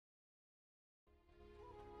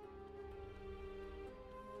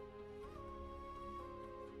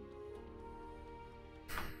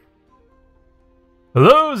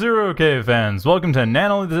Hello, Zero K fans! Welcome to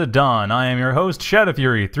Nano the Dawn. I am your host,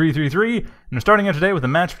 Kshatriya333, and I'm starting out today with a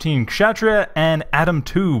match between Kshatriya and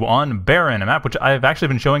atom2 on Barren, a map which I've actually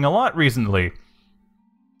been showing a lot recently.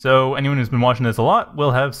 So anyone who's been watching this a lot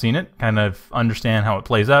will have seen it, kind of understand how it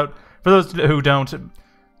plays out. For those who don't,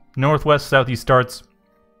 northwest, southeast starts.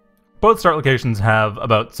 Both start locations have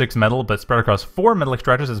about 6 metal, but spread across 4 metal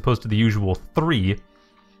extractors as opposed to the usual 3.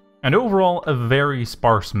 And overall, a very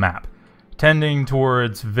sparse map, tending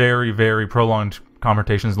towards very, very prolonged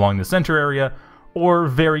confrontations along the center area, or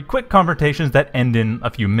very quick confrontations that end in a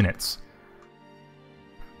few minutes.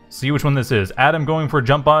 See which one this is. Atom going for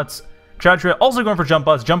Jumpbots, Kshatriya also going for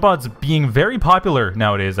Jumpbots. Jumpbots being very popular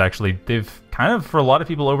nowadays, actually. They've kind of, for a lot of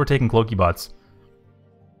people, overtaken Cloakybots.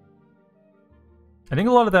 I think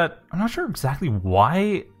a lot of that, I'm not sure exactly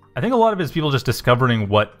why. I think a lot of it is people just discovering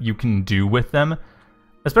what you can do with them.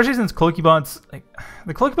 Especially since Cloakybots, like,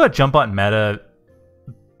 the Cloakybot Jumpbot meta,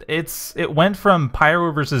 it went from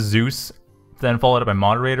Pyro versus Zeus, then followed up by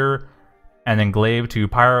Moderator, and then Glaive to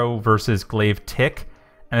Pyro versus Glaive Tick.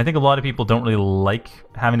 And I think a lot of people don't really like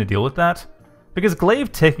having to deal with that, because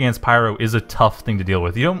Glaive Tick against Pyro is a tough thing to deal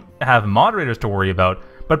with. You don't have Moderators to worry about,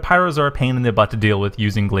 but Pyros are a pain in the butt to deal with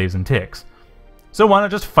using Glaives and Ticks. So why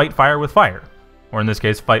not just fight fire with fire? Or in this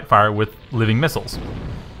case, fight fire with living missiles.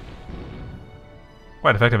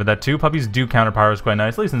 Quite effective at that too. Puppies do counter Pyros quite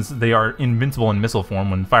nicely since they are invincible in missile form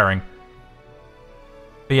when firing.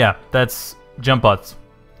 But yeah, that's Jumpbots.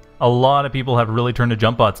 A lot of people have really turned to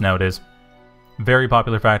Jumpbots nowadays. Very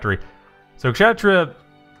popular factory. So Kshatriya,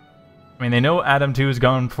 I mean, they know atom2 is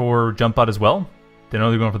going for Jumpbot as well. They know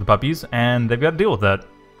they're going for the puppies, and they've got to deal with that.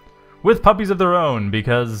 With puppies of their own,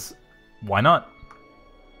 because why not?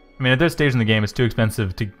 I mean, at this stage in the game, it's too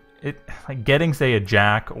expensive to... like getting, say, a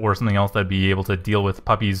Jack or something else that'd be able to deal with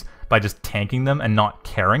puppies by just tanking them and not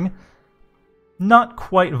caring, not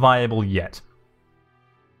quite viable yet.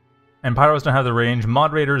 And Pyros don't have the range.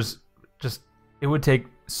 Moderators, just, it would take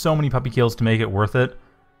so many puppy kills to make it worth it.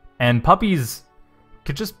 And puppies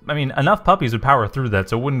could just, I mean, enough puppies would power through that,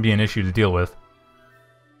 so it wouldn't be an issue to deal with.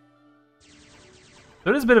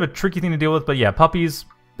 So it is a bit of a tricky thing to deal with, but yeah, puppies,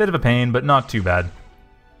 bit of a pain, but not too bad.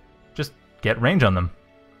 Just get range on them.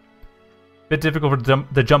 Bit difficult for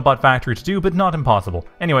the Jumpbot factory to do, but not impossible.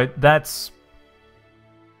 Anyway, that's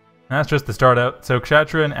just the start out. So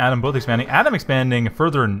Kshatriya and Atom both expanding. Atom expanding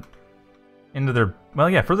further into their, well,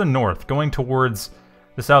 yeah, further north, going towards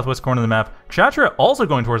the southwest corner of the map. Kshatriya also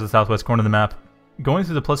going towards the southwest corner of the map, going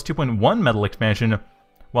through the plus 2.1 metal expansion,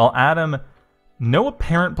 while Atom, no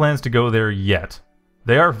apparent plans to go there yet.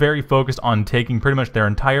 They are very focused on taking pretty much their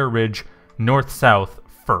entire ridge north-south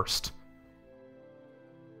first.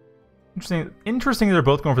 Interesting they're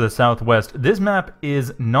both going for the southwest. This map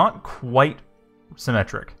is not quite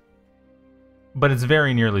symmetric, but it's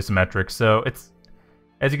very nearly symmetric. So it's,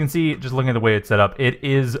 as you can see, just looking at the way it's set up, it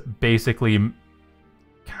is basically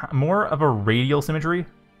more of a radial symmetry.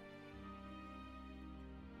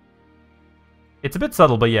 It's a bit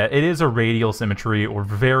subtle, but yeah, it is a radial symmetry, or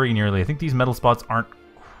very nearly. I think these metal spots aren't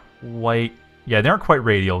quite, yeah, they aren't quite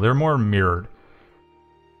radial. They're more mirrored.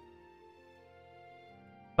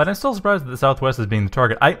 But I'm still surprised that the southwest is being the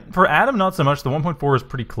target. For Atom, not so much. The 1.4 is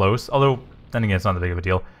pretty close, although, then again, it's not that big of a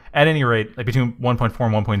deal. At any rate, like between 1.4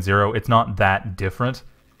 and 1.0, it's not that different.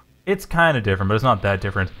 It's kind of different, but it's not that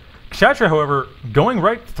different. Kshatriya, however, going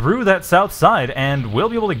right through that south side, and will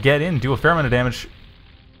be able to get in, do a fair amount of damage.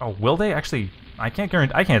 Oh, will they? Actually, I can't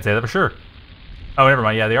guarantee. I can't say that for sure. Oh, never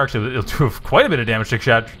mind. Yeah, they actually will do quite a bit of damage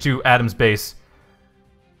to Atom's base.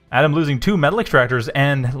 Atom losing 2 metal extractors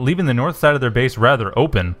and leaving the north side of their base rather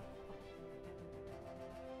open.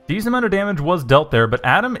 Decent amount of damage was dealt there, but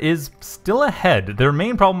Atom is still ahead. Their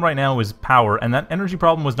main problem right now is power, and that energy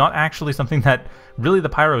problem was not actually something that really the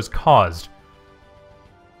Pyros caused.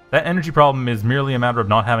 That energy problem is merely a matter of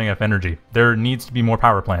not having enough energy. There needs to be more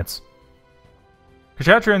power plants.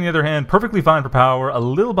 Kshatriya, on the other hand, perfectly fine for power, a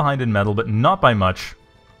little behind in metal, but not by much.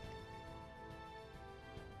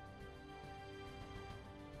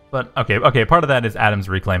 But, okay, part of that is Atom's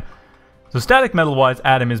reclaim. So static metal-wise,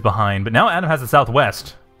 Atom is behind, but now Atom has the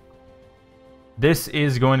southwest. This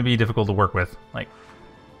is going to be difficult to work with. Like,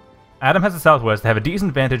 Atom has the southwest, they have a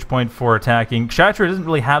decent vantage point for attacking. Kshatriya doesn't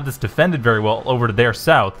really have this defended very well over to their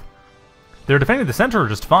south. They're defending the center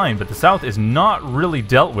just fine, but the south is not really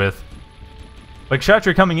dealt with. But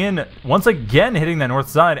Kshatriya coming in, once again hitting that north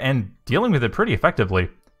side and dealing with it pretty effectively.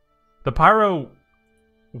 The Pyro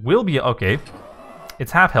will be, okay.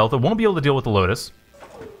 It's half health. It won't be able to deal with the Lotus.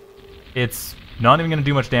 It's not even going to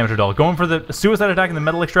do much damage at all. Going for the suicide attack in the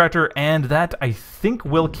metal extractor, and that, I think,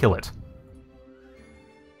 will kill it.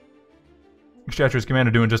 Kshatriya's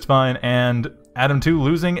commander doing just fine, and atom2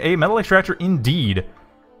 losing a metal extractor indeed.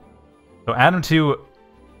 So atom2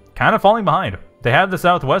 kind of falling behind. They have the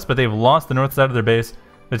southwest, but they've lost the north side of their base.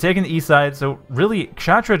 They're taking the east side, so really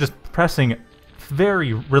Kshatriya just pressing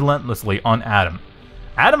very relentlessly on Atom.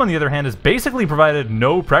 Atom, on the other hand, has basically provided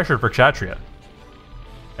no pressure for Kshatriya.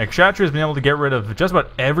 Like, Kshatriya's been able to get rid of just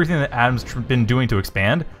about everything that Atom's been doing to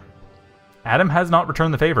expand. Atom has not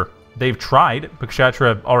returned the favor. They've tried, but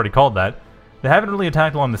Kshatriya already called that. They haven't really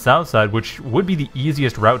attacked along the south side, which would be the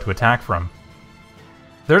easiest route to attack from.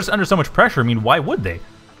 They're just under so much pressure, I mean, why would they?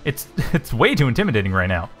 It's way too intimidating right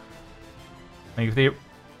now. Like, if they...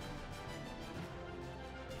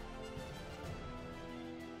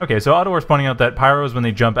 Okay, so AutoWar's pointing out that Pyros, when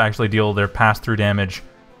they jump, actually deal their pass-through damage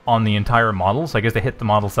on the entire model, so I guess they hit the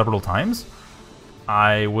model several times.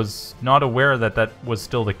 I was not aware that that was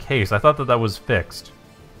still the case. I thought that that was fixed.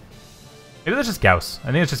 Maybe that's just Gauss.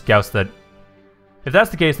 I think it's just Gauss that... If that's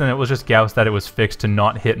the case, then it was just Gauss that it was fixed to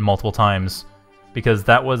not hit multiple times, because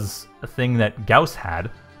that was a thing that Gauss had,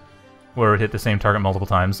 where it hit the same target multiple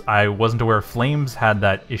times. I wasn't aware Flames had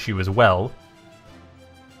that issue as well.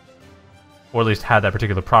 Or at least had that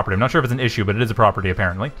particular property. I'm not sure if it's an issue, but it is a property,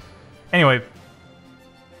 apparently. Anyway,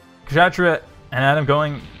 Kshatriya and Atom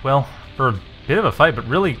going, well, for a bit of a fight, but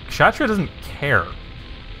really, Kshatriya doesn't care.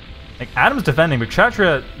 Like, Atom's defending, but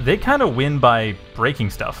Kshatriya, they kind of win by breaking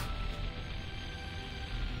stuff.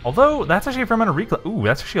 Although, that's actually a fair amount of reclaim. Ooh,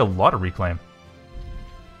 that's actually a lot of reclaim.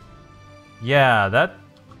 Yeah, that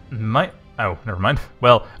might... Oh, never mind.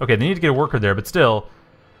 Well, okay, they need to get a worker there, but still...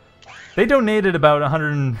 They donated about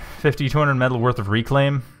 150, 200 metal worth of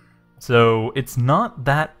reclaim, so it's not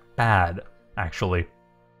that bad, actually.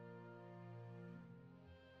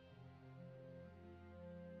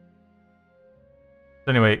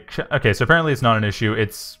 Anyway, okay, so apparently it's not an issue.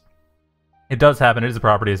 It does happen. It is a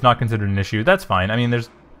property. It's not considered an issue. That's fine. I mean,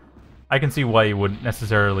 I can see why you wouldn't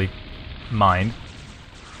necessarily mind.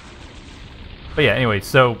 But yeah, anyway,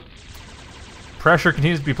 so pressure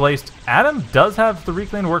continues to be placed. Atom does have the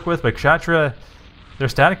reclaim to work with, but Kshatriya, their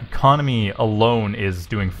static economy alone is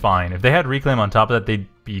doing fine. If they had reclaim on top of that, they'd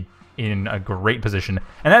be in a great position.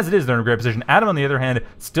 And as it is, they're in a great position. Atom, on the other hand,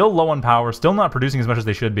 still low on power, still not producing as much as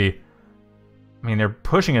they should be. I mean, they're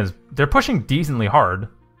pushing decently hard.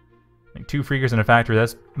 Like 2 freakers in a factory,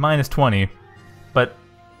 that's minus 20. But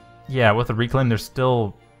yeah, with the reclaim, they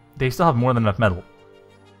still have more than enough metal.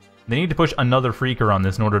 They need to push another freaker on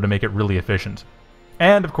this in order to make it really efficient.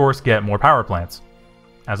 And, of course, get more power plants.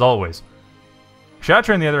 As always.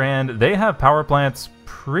 Kshatriya, on the other hand, they have power plants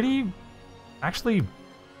pretty sparsely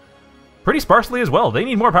as well. They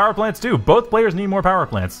need more power plants too. Both players need more power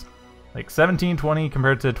plants. Like 17, 20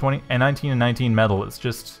 compared to 20 and 19 and 19 metal. It's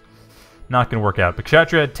just not going to work out. But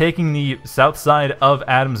Kshatriya taking the south side of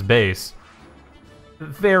Atom's base.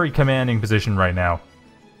 Very commanding position right now.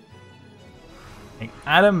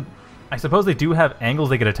 Atom, I suppose they do have angles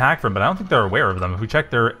they could attack from, but I don't think they're aware of them. If we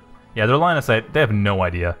check their line of sight, they have no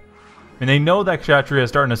idea. I mean, they know that Kshatriya is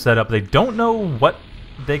starting to set up. They don't know what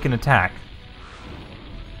they can attack.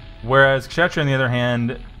 Whereas Kshatriya, on the other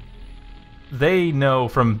hand, they know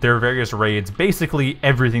from their various raids basically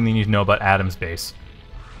everything they need to know about Atom's base.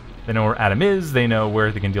 They know where Atom is, they know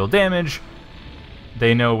where they can deal damage,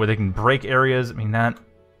 they know where they can break areas. I mean, that...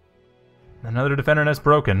 Another defender nest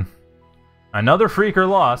broken. Another freaker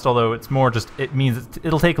lost, although it's more just... It means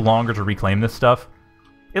it'll take longer to reclaim this stuff.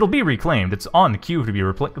 It'll be reclaimed. It's on the queue to be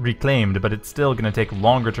reclaimed, but it's still going to take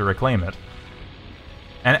longer to reclaim it.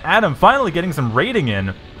 And Atom finally getting some raiding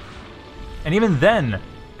in. And even then,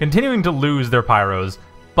 continuing to lose their pyros,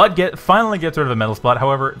 but finally gets rid of a metal spot.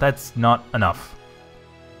 However, that's not enough.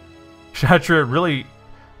 Kshatriya really...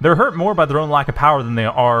 They're hurt more by their own lack of power than they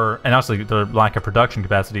are... And actually, their lack of production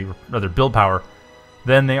capacity, or rather build power,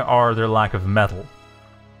 than they are their lack of metal.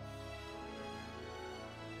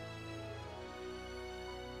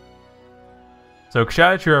 So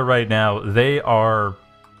Kshatriya right now, they are...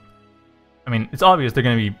 I mean, it's obvious they're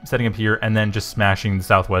going to be setting up here and then just smashing the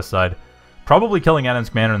southwest side. Probably killing Atom's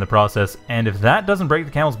commander in the process, and if that doesn't break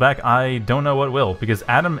the camel's back, I don't know what will, because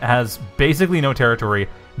Atom has basically no territory.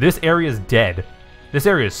 This area is dead. This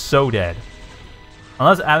area is so dead.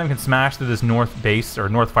 Unless Atom can smash through this north base, or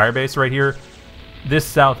north fire base right here, this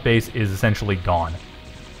south base is essentially gone.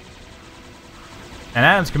 And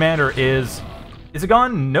Atom's commander is... Is it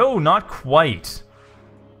gone? No, not quite.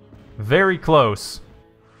 Very close.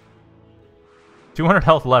 200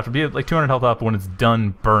 health left. It'll be like 200 health up when it's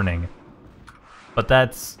done burning. But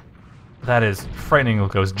that is frighteningly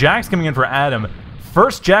close. Jack's coming in for Atom.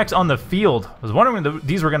 First Jack's on the field. I was wondering when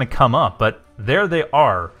these were going to come up, but there they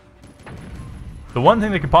are. The one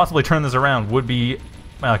thing that could possibly turn this around would be...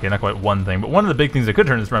 Well, okay, not quite one thing, but one of the big things that could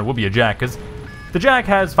turn this around would be a Jack, because the Jack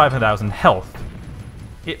has 500,000 health.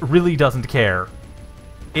 It really doesn't care.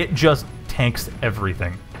 It just tanks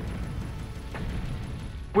everything.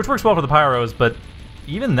 Which works well for the Pyros, but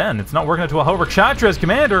even then, it's not working out too well. However, Kshatriya's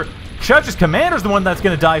commander's the one that's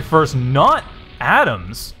going to die first, not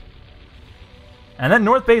Adams. And that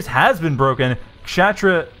north base has been broken.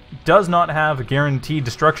 Kshatriya does not have guaranteed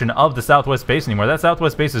destruction of the southwest base anymore. That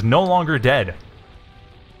southwest base is no longer dead.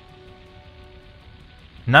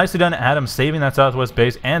 Nicely done, Adam, saving that southwest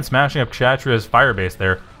base and smashing up Kshatriya's fire base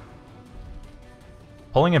there.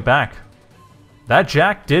 Pulling it back. That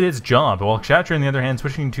Jack did its job, while Kshatriya, on the other hand,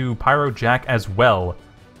 switching to Pyro Jack as well.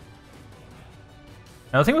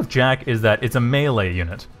 Now, the thing with Jack is that it's a melee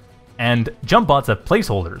unit, and Jumpbots have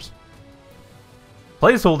placeholders.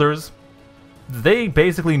 Placeholders, they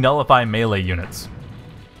basically nullify melee units.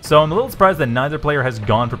 So I'm a little surprised that neither player has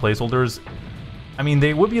gone for placeholders. I mean,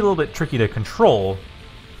 they would be a little bit tricky to control,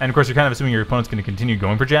 and of course you're kind of assuming your opponent's going to continue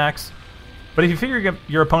going for Jacks. But if you figure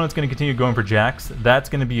your opponent's going to continue going for Jacks, that's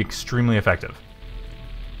going to be extremely effective.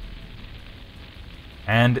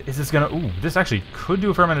 And is this going to... Ooh, this actually could do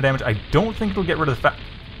a fair amount of damage. I don't think it'll get rid of the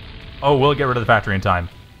Oh, we'll get rid of the factory in time.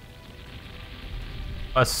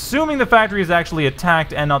 Assuming the factory is actually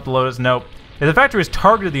attacked and not the Lotus. Nope. If the factory was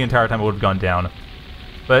targeted the entire time, it would have gone down.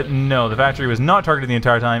 But no, the factory was not targeted the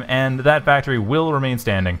entire time, and that factory will remain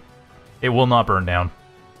standing. It will not burn down.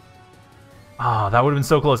 Ah, that would have been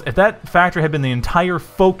so close. If that factory had been the entire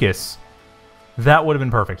focus, that would have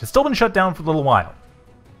been perfect. It's still been shut down for a little while.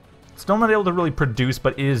 Still not able to really produce,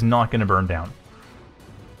 but it is not going to burn down.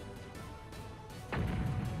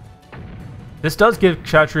 This does give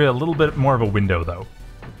Kshatriya a little bit more of a window, though.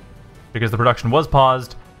 Because the production was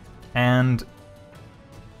paused, and...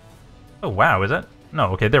 Oh, wow, is it?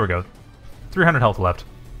 No, okay, there we go. 300 health left.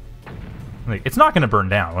 It's not going to burn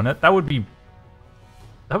down. That would be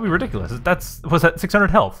ridiculous. Was that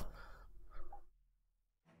 600 health?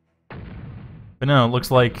 But no, it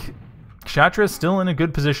looks like Kshatriya is still in a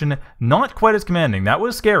good position. Not quite as commanding. That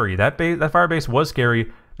was scary. That fire base was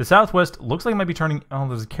scary. The southwest looks like it might be turning... Oh,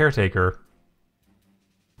 there's a caretaker.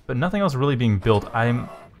 But nothing else really being built. I'm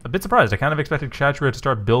a bit surprised. I kind of expected Kshatriya to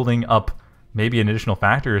start building up maybe an additional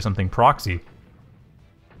factory or something proxy.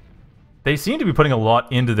 They seem to be putting a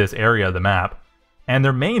lot into this area of the map. And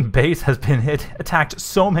their main base has been attacked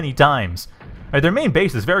so many times. Their main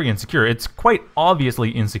base is very insecure. It's quite obviously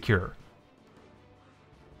insecure.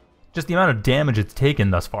 Just the amount of damage it's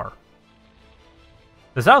taken thus far.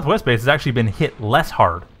 The southwest base has actually been hit less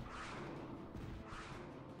hard.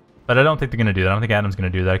 But I don't think they're going to do that. I don't think Adam's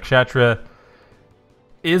going to do that. Kshatriya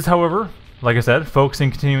is, however, like I said,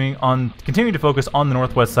 continuing to focus on the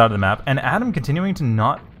northwest side of the map, and Adam continuing to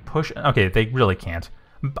not push... Okay, they really can't.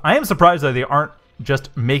 I am surprised that they aren't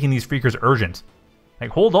just making these freakers urgent.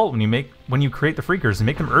 Like, hold alt when you create the freakers and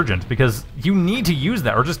make them urgent, because you need to use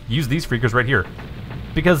that, or just use these freakers right here.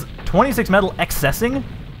 Because 26 metal excessing?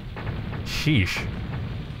 Sheesh.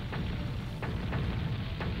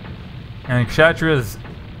 And Kshatriya's...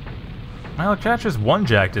 Well, Kshatriya's one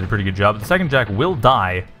Jack did a pretty good job. The second Jack will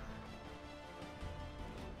die.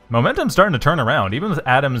 Momentum's starting to turn around. Even with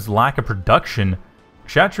Adam's lack of production,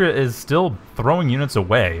 Kshatriya is still throwing units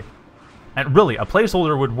away. And really, a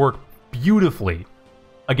placeholder would work beautifully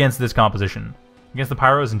against this composition. Against the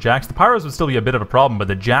Pyros and Jacks. The Pyros would still be a bit of a problem, but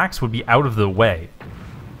the Jacks would be out of the way.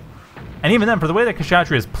 And even then, for the way that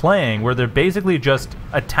Kshatriya is playing, where they're basically just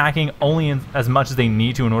attacking only as much as they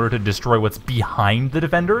need to in order to destroy what's behind the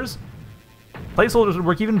defenders, placeholders would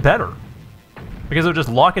work even better. Because it would just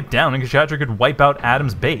lock it down and Kshatriya could wipe out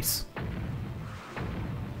Adam's base.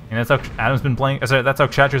 And that's how Adam's been playing. Sorry, that's how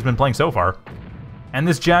Kshatriya's been playing so far. And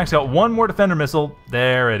this Jack's got one more defender missile.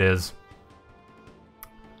 There it is.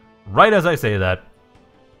 Right as I say that,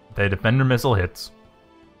 the defender missile hits.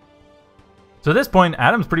 So at this point,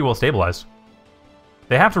 Adam's pretty well stabilized.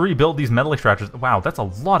 They have to rebuild these metal extractors. Wow, that's a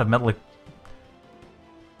lot of metal.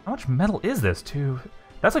 How much metal is this?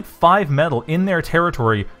 That's like 5 metal in their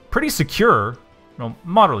territory. Pretty secure. Well,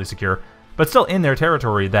 moderately secure. But still in their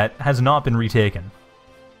territory that has not been retaken.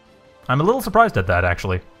 I'm a little surprised at that,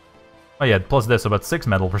 actually. Oh yeah, plus this, about 6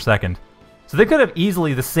 metal per second. So they could have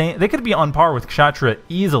easily they could be on par with Kshatriya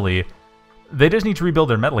easily. They just need to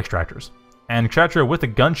rebuild their metal extractors. And Kshatriya with the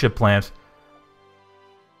gunship plant.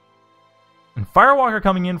 And Firewalker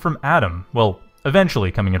coming in from Adam. Well,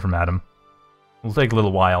 eventually coming in from Adam. It'll take a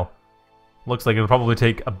little while. Looks like it'll probably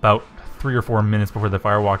take about 3 or 4 minutes before the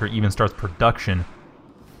Firewalker even starts production.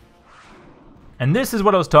 And this is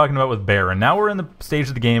what I was talking about with Barren. Now we're in the stage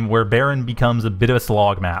of the game where Barren becomes a bit of a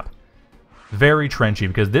slog map. Very trenchy,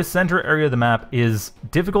 because this center area of the map is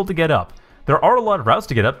difficult to get up. There are a lot of routes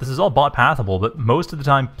to get up. This is all bot pathable, but most of the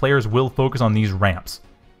time players will focus on these ramps.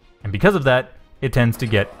 And because of that, it tends to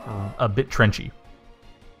get a bit trenchy.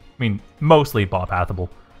 I mean, mostly bot pathable.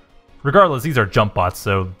 Regardless, these are jump bots,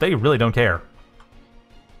 so they really don't care.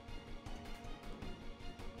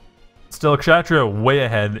 Still, Kshatriya way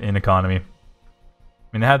ahead in economy. I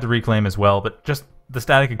mean, they had the reclaim as well, but just the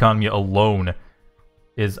static economy alone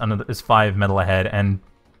is 5 metal ahead, and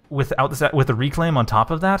with the reclaim on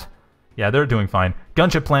top of that, yeah, they're doing fine.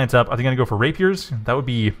 Gunship plants up. Are they going to go for rapiers? That would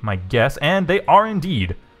be my guess, and they are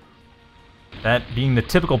indeed. That being the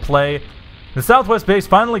typical play. The southwest base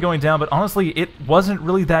finally going down, but honestly, it wasn't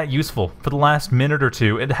really that useful for the last minute or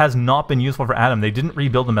two. It has not been useful for Atom. They didn't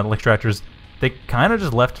rebuild the metal extractors. They kind of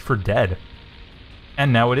just left it for dead.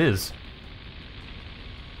 And now it is.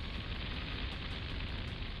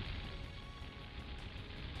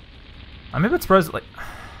 I'm a bit surprised, like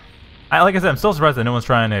I said, I'm still surprised that no one's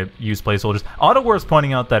trying to use placeholders. AutoWar is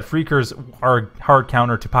pointing out that Freakers are hard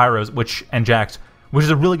counter to Pyros and Jax, which is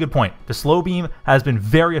a really good point. The slow beam has been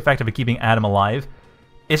very effective at keeping Atom alive.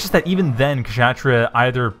 It's just that even then, Kshatriya,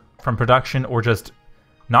 either from production or just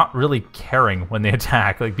not really caring when they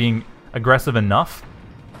attack, like being aggressive enough,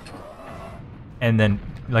 and then,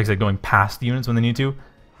 like I said, going past the units when they need to,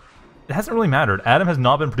 it hasn't really mattered. Atom has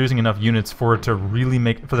not been producing enough units for it to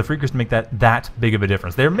really for the Freakers to make that big of a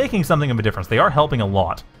difference. They're making something of a difference. They are helping a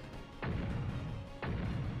lot.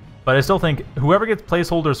 But I still think whoever gets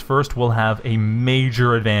placeholders first will have a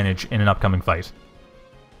major advantage in an upcoming fight.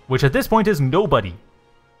 Which at this point is nobody.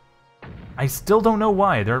 I still don't know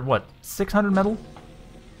why. They're, what, 600 metal?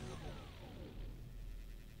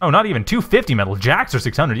 Oh, not even 250 metal. Jacks are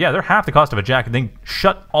 600. Yeah, they're half the cost of a Jack, and then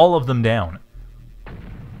shut all of them down.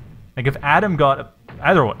 Like, if Atom got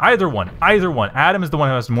either one. Atom is the one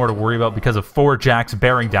who has more to worry about because of 4 Jacks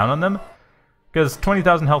bearing down on them. Because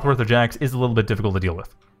 20,000 health worth of Jacks is a little bit difficult to deal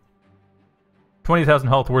with. 20,000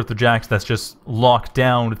 health worth of Jacks that's just locked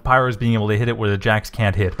down with Pyros being able to hit it where the Jacks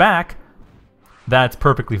can't hit back. That's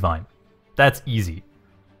perfectly fine. That's easy.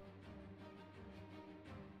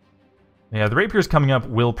 Yeah, the Rapiers coming up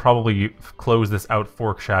will probably close this out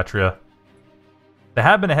for Kshatriya. They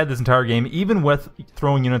have been ahead this entire game, even with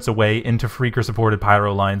throwing units away into Freaker-supported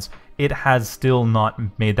Pyro lines. It has still not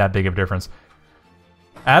made that big of a difference.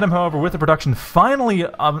 Atom, however, with the production finally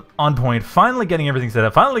on point, finally getting everything set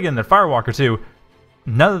up, finally getting their Firewalker too,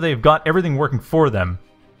 now that they've got everything working for them,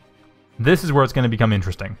 this is where it's going to become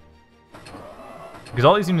interesting. Because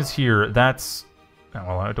all these units here, that's... Oh,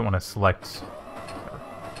 well, I don't want to select...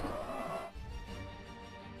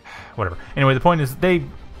 Whatever. Anyway, the point is they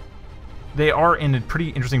are in a pretty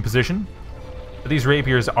interesting position. But these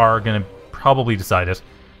Rapiers are going to probably decide it.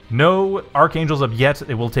 No Archangels up yet.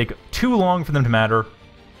 It will take too long for them to matter.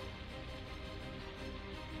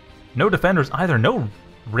 No Defenders either. No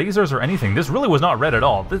Razors or anything. This really was not red at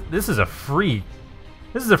all. This is a free...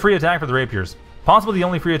 This is a free attack for the Rapiers. Possibly the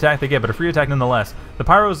only free attack they get, but a free attack nonetheless. The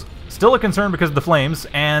Pyros still a concern because of the flames,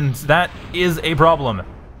 and that is a problem.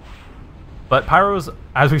 But Pyros,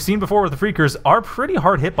 as we've seen before with the Freakers, are pretty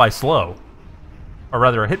hard hit by slow. Or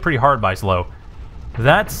rather, hit pretty hard by slow.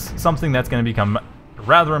 That's something that's going to become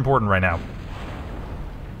rather important right now.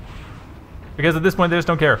 Because at this point, they just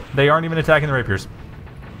don't care. They aren't even attacking the Rapiers.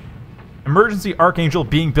 Emergency Archangel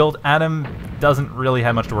being built. Atom doesn't really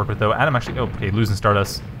have much to work with, though. Atom actually... Oh, okay, losing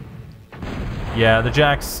Stardust. Yeah, the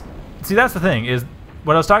Jacks... See, that's the thing, is...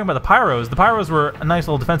 When I was talking about the Pyros were a nice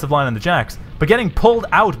little defensive line on the Jacks. But getting pulled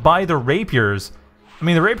out by the Rapiers... I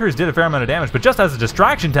mean, the Rapiers did a fair amount of damage, but just as a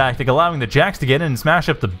distraction tactic, allowing the Jacks to get in and smash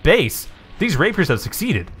up the base, these Rapiers have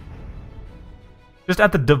succeeded. Just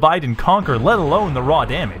at the divide and conquer, let alone the raw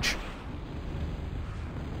damage.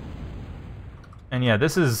 And yeah,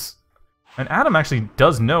 this is... And Atom actually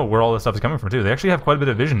does know where all this stuff is coming from, too. They actually have quite a bit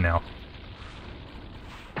of vision now.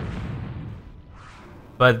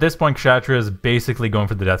 But at this point, Kshatriya is basically going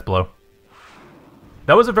for the death blow.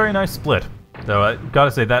 That was a very nice split, though. I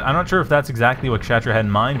gotta say that. I'm not sure if that's exactly what Kshatriya had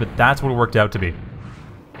in mind, but that's what it worked out to be.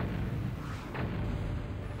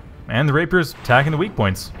 And the Rapiers attacking the weak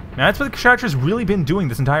points. Now, that's what Kshatriya's really been doing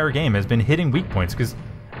this entire game, has been hitting weak points, because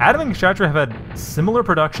Atom and Kshatriya have had similar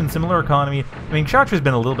production, similar economy. I mean, Kshatriya's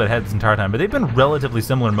been a little bit ahead this entire time, but they've been relatively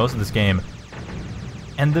similar most of this game.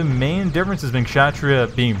 And the main difference has been Kshatriya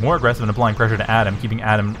being more aggressive and applying pressure to Atom, keeping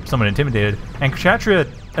Atom somewhat intimidated, and Kshatriya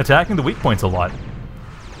attacking the weak points a lot.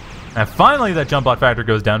 And finally that jump bot factor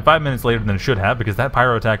goes down 5 minutes later than it should have, because that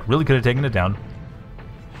pyro attack really could have taken it down.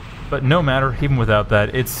 But no matter, even without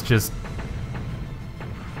that, it's just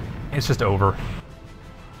over.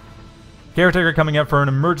 Caretaker coming up for an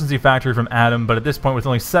emergency factory from Atom, but at this point with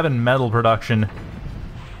only 7 metal production,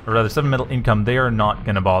 or rather 7 metal income, they are not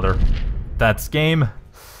going to bother. That's game.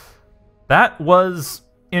 That was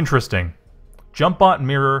interesting. Jumpbot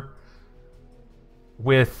mirror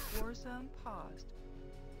with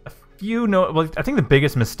a few well, I think the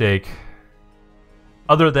biggest mistake,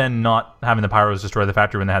 other than not having the pyros destroy the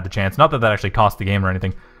factory when they had the chance, not that that actually cost the game or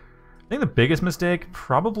anything, I think the biggest mistake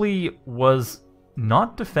probably was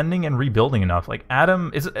not defending and rebuilding enough. Like,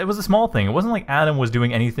 it was a small thing. It wasn't like Atom was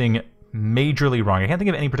doing anything majorly wrong. I can't think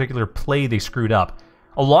of any particular play they screwed up.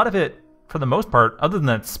 A lot of it, for the most part, other than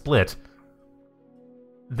that split,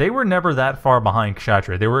 they were never that far behind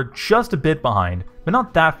Kshatriya. They were just a bit behind, but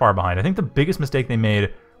not that far behind. I think the biggest mistake they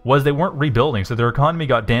made was they weren't rebuilding, so their economy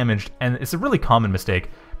got damaged, and it's a really common mistake,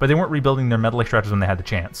 but they weren't rebuilding their metal extractors when they had the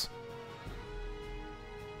chance.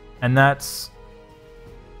 And that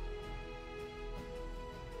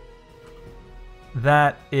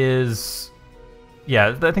is,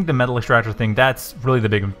 yeah, I think the metal extractor thing, that's really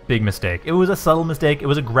the big mistake. It was a subtle mistake, it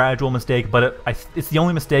was a gradual mistake, but it's the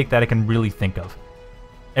only mistake that I can really think of.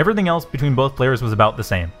 Everything else between both players was about the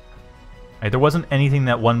same. Right? There wasn't anything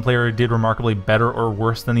that one player did remarkably better or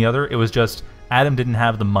worse than the other, it was just Atom didn't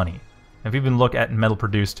have the money. If you even look at metal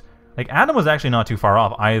produced, like, Atom was actually not too far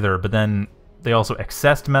off either, but then they also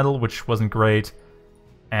accessed metal, which wasn't great,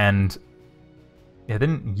 and yeah, they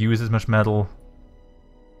didn't use as much metal.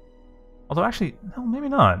 Although actually, no, maybe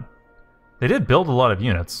not. They did build a lot of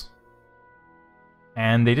units,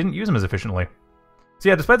 and they didn't use them as efficiently. So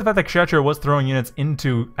yeah, despite the fact that Kshatriya was throwing units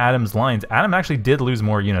into Atom's lines, Atom actually did lose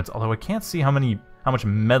more units, although I can't see how much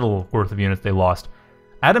metal worth of units they lost.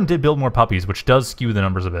 Atom did build more puppies, which does skew the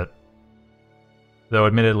numbers a bit. Though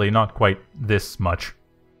admittedly, not quite this much.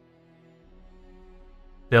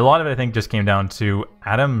 A lot of it, I think, just came down to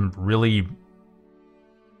Atom really...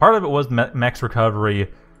 Part of it was mechs recovery,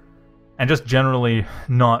 and just generally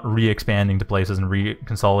not re-expanding to places and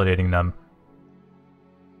re-consolidating them.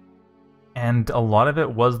 And a lot of it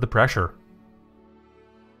was the pressure.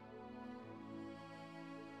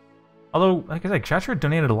 Although, like I said, Kshatriya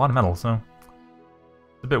donated a lot of metal, so...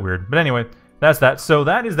 It's a bit weird. But anyway, that's that. So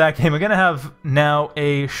that is that game. We're going to have now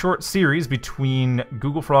a short series between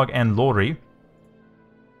Google Frog and Lori.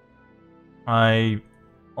 I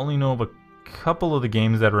only know of a couple of the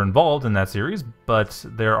games that are involved in that series, but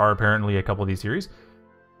there are apparently a couple of these series.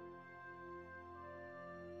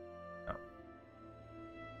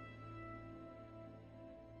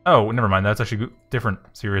 Oh, never mind. That's actually a different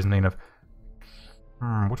series I'm thinking of.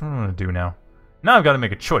 Which one am I going to do now? Now I've got to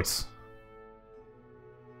make a choice.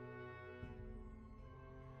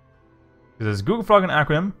 Is this Google Frog and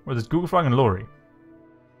Acronym, or is this Google Frog and Lori?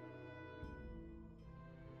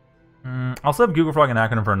 I'll save Google Frog and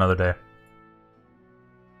Acronym for another day.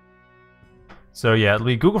 So yeah, it'll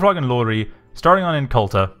be Google Frog and Lori, starting on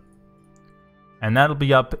Inculta. And that'll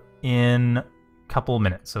be up in a couple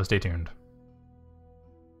minutes, so stay tuned.